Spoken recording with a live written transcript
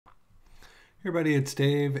Hey everybody, it's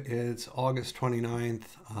Dave. It's August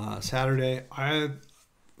 29th, Saturday. I've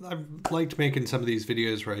liked making some of these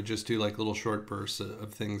videos where I just do like little short bursts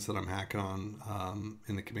of things that I'm hacking on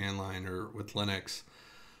in the command line or with Linux.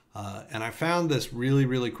 And I found this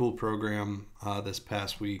really cool program this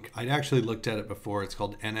past week. I'd actually looked at it before. It's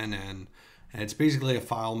called NNN, and it's basically a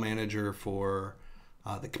file manager for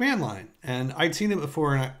the command line. And I'd seen it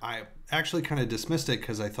before, and I actually kind of dismissed it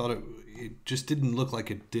because I thought it just didn't look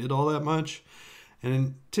like it did all that much. And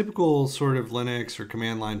in typical sort of Linux or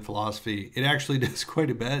command line philosophy, it actually does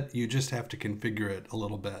quite a bit. You just have to configure it a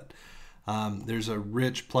little bit. There's a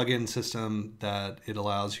rich plugin system that it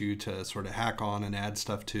allows you to sort of hack on and add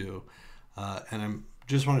stuff to. And I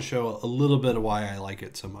just want to show a little bit of why I like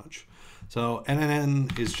it so much. So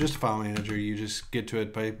NNN is just a file manager. You just get to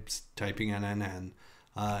it by typing NNN.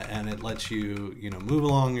 And it lets you, move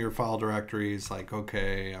along your file directories. Like,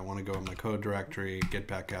 okay, I want to go in my code directory, get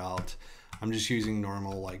back out. I'm just using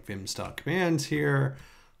normal like vim style commands here.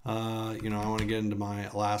 I want to get into my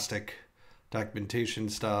Elastic documentation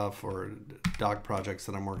stuff or doc projects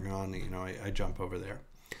that I'm working on. I jump over there.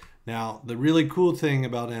 Now, the really cool thing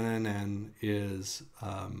about NNN is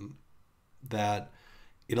that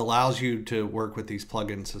it allows you to work with these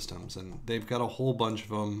plugin systems, and they've got a whole bunch of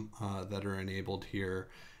them that are enabled here,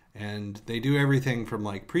 and they do everything from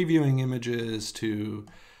like previewing images to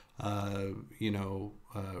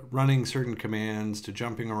running certain commands to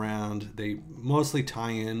jumping around. They mostly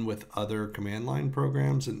tie in with other command line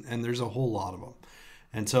programs, and there's a whole lot of them.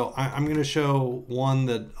 And so I'm going to show one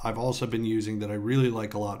that I've also been using that I really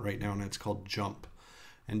like a lot right now, and it's called Jump.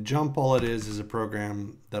 And Jump, all it is a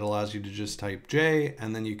program that allows you to just type J,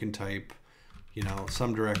 and then you can type,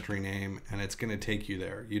 some directory name, and it's going to take you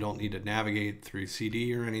there. You don't need to navigate through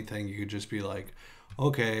CD or anything. You could just be like,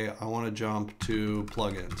 okay, I want to jump to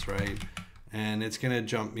plugins, right? And it's going to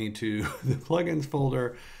jump me to the plugins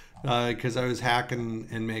folder because I was hacking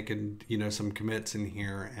and making, some commits in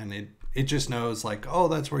here, and it just knows like, oh,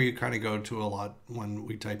 that's where you kind of go to a lot when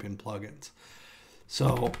we type in plugins.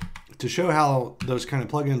 So to show how those kind of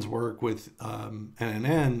plugins work with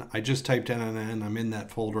NNN, I just typed NNN. I'm in that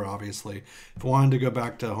folder, obviously. If I wanted to go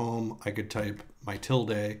back to home, I could type my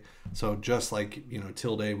tilde. So just like,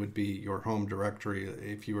 tilde would be your home directory.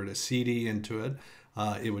 If you were to CD into it,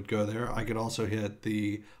 it would go there. I could also hit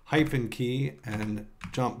the hyphen key and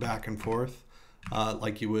jump back and forth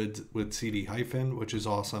like you would with CD hyphen, which is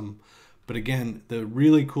awesome. But again, the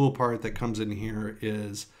really cool part that comes in here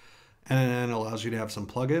is NNN allows you to have some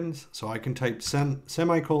plugins. So I can type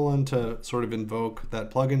semicolon to sort of invoke that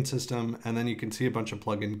plugin system, and then you can see a bunch of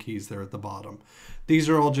plugin keys there at the bottom. These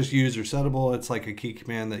are all just user settable. It's like a key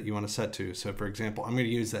command that you want to set to. So for example, I'm going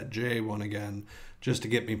to use that J one again just to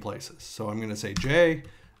get me places. So I'm going to say J,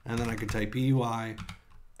 and then I can type EUI,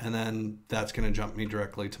 and then that's going to jump me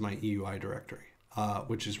directly to my EUI directory,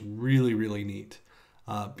 which is really neat.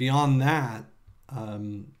 Beyond that,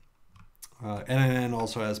 NNN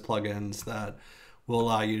also has plugins that will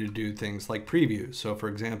allow you to do things like preview. So for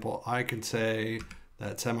example, I could say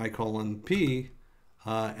that semicolon P,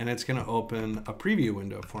 and it's going to open a preview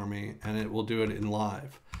window for me, and it will do it in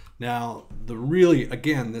live. Now,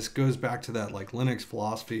 again, this goes back to that like Linux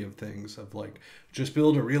philosophy of things of like, just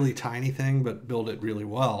build a really tiny thing, but build it really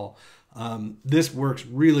well. This works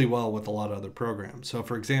really well with a lot of other programs. So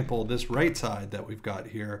for example, this right side that we've got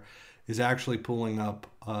here is actually pulling up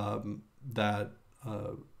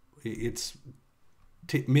it's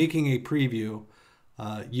making a preview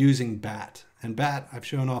using BAT. And BAT, I've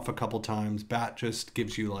shown off a couple times. BAT just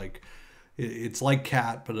gives you like, it's like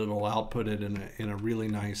cat, but it'll output it in a really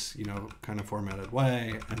nice, kind of formatted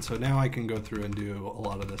way. And so now I can go through and do a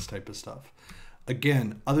lot of this type of stuff.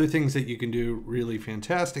 Again, other things that you can do really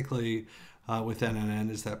fantastically with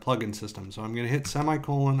NNN is that plugin system. So I'm going to hit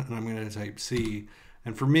semicolon, and I'm going to type C.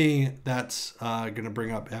 And for me, that's going to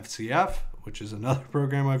bring up FCF, which is another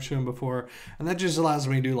program I've shown before. And that just allows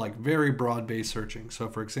me to do like very broad-based searching. So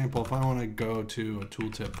for example, if I want to go to a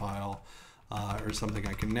tooltip file or something,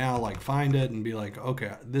 I can now like find it and be like,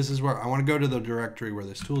 okay, this is where I want to go to the directory where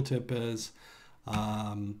this tooltip is.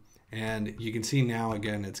 And you can see now,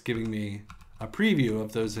 again, it's giving me a preview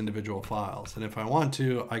of those individual files. And if I want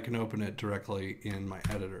to, I can open it directly in my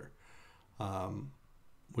editor.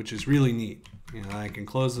 Which is really neat. I can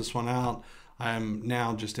close this one out. I'm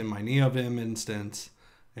now just in my neovim instance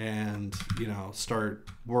and, start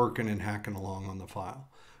working and hacking along on the file.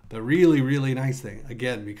 The really nice thing,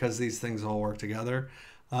 again, because these things all work together,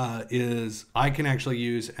 is I can actually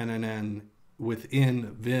use NNN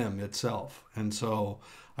within Vim itself. And so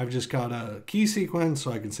I've just got a key sequence,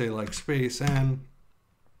 so I can say like space N,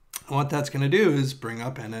 what that's going to do is bring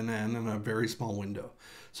up NNN in a very small window.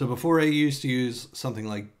 So before I used to use something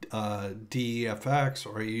like DEFX,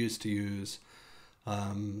 or I used to use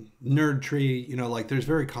Nerd Tree, you know, like there's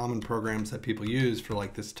very common programs that people use for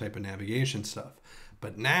like this type of navigation stuff.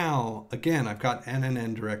 But now, again, I've got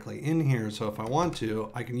NNN directly in here. So if I want to,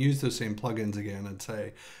 I can use those same plugins again and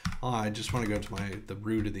say, oh, I just want to go to the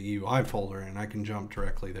root of the EUI folder, and I can jump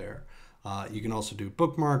directly there. You can also do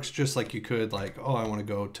bookmarks just like you could, like, oh, I want to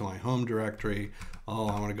go to my home directory. Oh,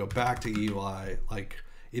 I want to go back to EUI. Like,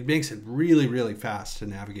 it makes it really, really fast to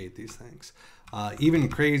navigate these things. Even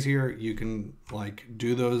crazier, you can like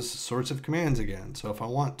do those sorts of commands again. So if I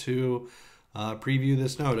want to preview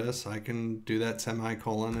this notice, I can do that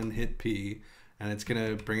semicolon and hit P, and it's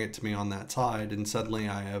going to bring it to me on that side, and suddenly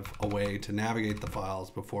I have a way to navigate the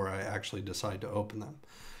files before I actually decide to open them.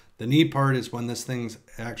 The neat part is when this thing's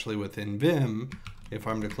actually within Vim, if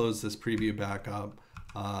I'm to close this preview back up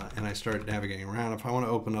and I start navigating around, if I want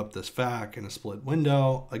to open up this FAQ in a split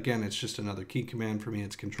window, again, it's just another key command for me.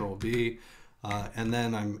 It's Control V, and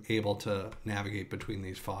then I'm able to navigate between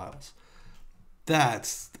these files.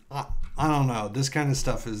 That's, I don't know, this kind of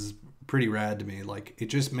stuff is pretty rad to me. Like, it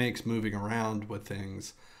just makes moving around with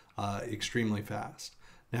things extremely fast.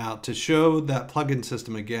 Now, to show that plugin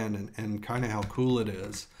system again and kind of how cool it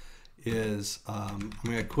is I'm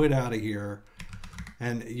going to quit out of here,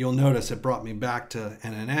 and you'll notice it brought me back to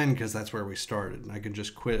NNN because that's where we started, and I can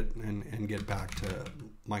just quit and get back to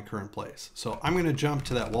my current place. So I'm going to jump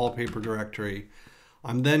to that wallpaper directory.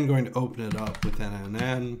 I'm then going to open it up with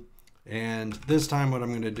NNN, and this time what I'm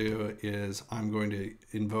going to do is I'm going to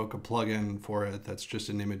invoke a plugin for it that's just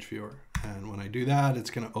an image viewer. And when I do that, it's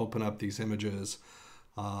going to open up these images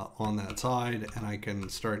on that side, and I can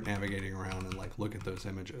start navigating around and like look at those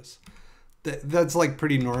images. That's like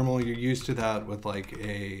pretty normal. You're used to that with like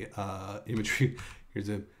a imagery. Here's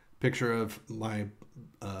a picture of my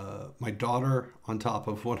daughter on top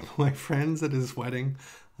of one of my friends at his wedding.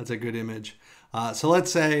 That's a good image. So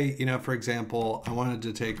let's say, you know, for example, I wanted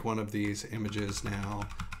to take one of these images now,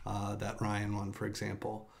 that Ryan one, for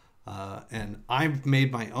example, and I've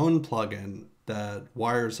made my own plugin that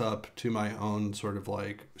wires up to my own sort of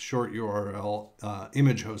like short URL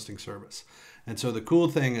image hosting service. And so the cool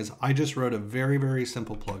thing is I just wrote a very, very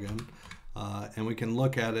simple plugin, and we can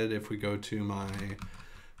look at it if we go to my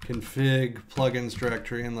config plugins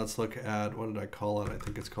directory, and let's look at, what did I call it? I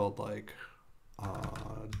think it's called like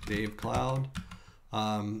Dave Cloud.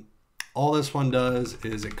 All this one does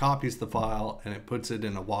is it copies the file and it puts it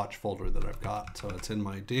in a watch folder that I've got. So it's in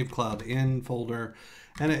my Dave Cloud in folder.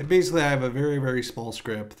 And basically I have a very, very small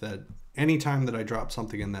script that anytime that I drop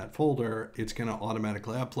something in that folder, it's going to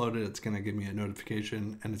automatically upload it. It's going to give me a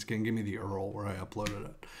notification, and it's going to give me the URL where I uploaded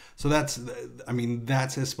it. So that's, I mean,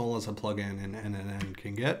 that's as small as a plugin in NNN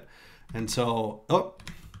can get. And so, oh,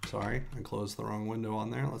 sorry, I closed the wrong window on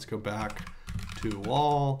there. Let's go back to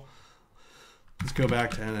wall. Let's go back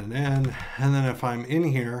to NNN, and then if I'm in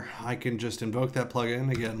here, I can just invoke that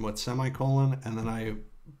plugin again with semicolon, and then I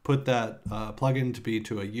put that plugin to be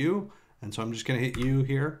to a U, and so I'm just going to hit U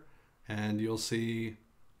here, and you'll see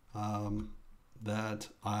that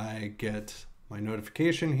I get my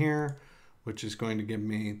notification here, which is going to give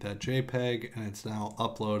me that JPEG, and it's now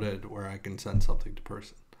uploaded where I can send something to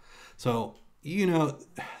person. So, you know,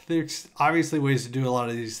 there's obviously ways to do a lot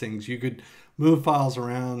of these things. You could move files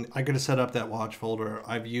around. I could have set up that watch folder.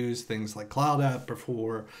 I've used things like Cloud App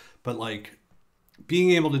before, but like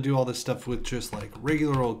being able to do all this stuff with just like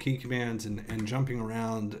regular old key commands and jumping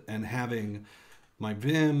around and having my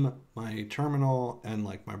Vim, my terminal, and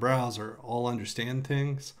like my browser all understand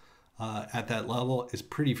things at that level is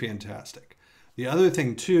pretty fantastic. The other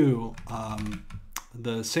thing too,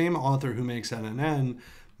 the same author who makes NNN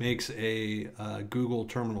makes a Google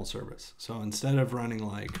terminal service. So instead of running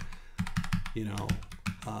like, you know,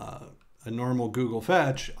 a normal Google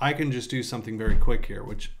fetch, I can just do something very quick here,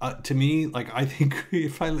 which to me, like, I think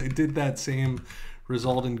if I did that same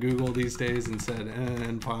result in Google these days and said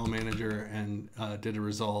NNN File Manager and did a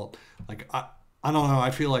result, like, I don't know, I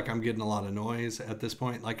feel like I'm getting a lot of noise at this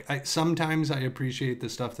point. Like, sometimes I appreciate the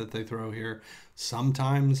stuff that they throw here.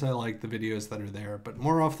 Sometimes I like the videos that are there, but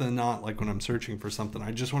more often than not, like when I'm searching for something,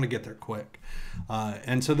 I just want to get there quick.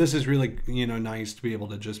 And so this is really, you know, nice to be able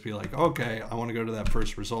to just be like, okay, I want to go to that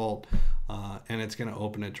first result, and it's going to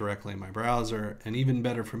open it directly in my browser. And even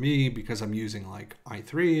better for me, because I'm using like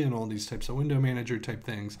i3 and all these types of window manager type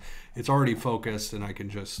things, it's already focused and I can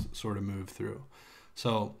just sort of move through.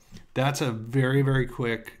 So that's a very, very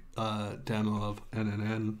quick demo of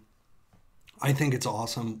NNN. I think it's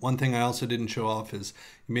awesome. One thing I also didn't show off is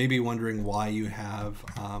you may be wondering why you have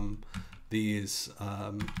these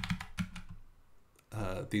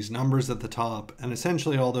these numbers at the top, and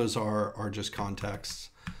essentially all those are just contexts.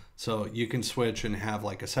 So you can switch and have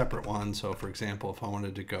like a separate one. So for example, if I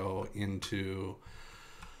wanted to go into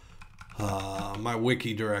my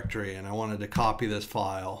wiki directory and I wanted to copy this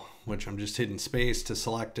file, which I'm just hitting space to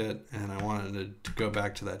select it, and I wanted to go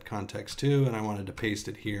back to that context too, and I wanted to paste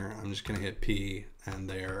it here, I'm just going to hit P, and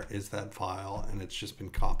there is that file, and it's just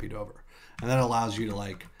been copied over. And that allows you to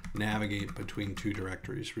like navigate between two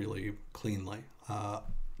directories really cleanly.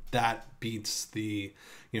 That beats the,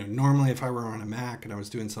 normally if I were on a Mac and I was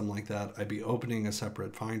doing something like that, I'd be opening a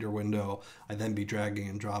separate Finder window. I'd then be dragging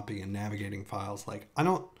and dropping and navigating files. Like, I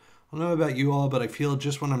don't know about you all, but I feel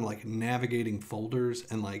just when I'm like navigating folders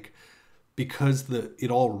and like, because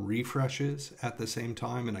it all refreshes at the same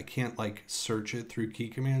time and I can't like search it through key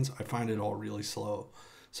commands, I find it all really slow.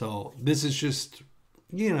 So this is just,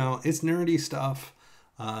 it's nerdy stuff.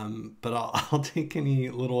 But I'll take any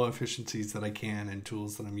little efficiencies that I can and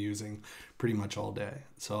tools that I'm using pretty much all day.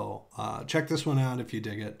 So check this one out if you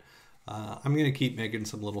dig it. I'm going to keep making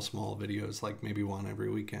some little small videos, like maybe one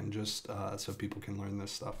every weekend, just so people can learn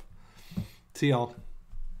this stuff. See y'all.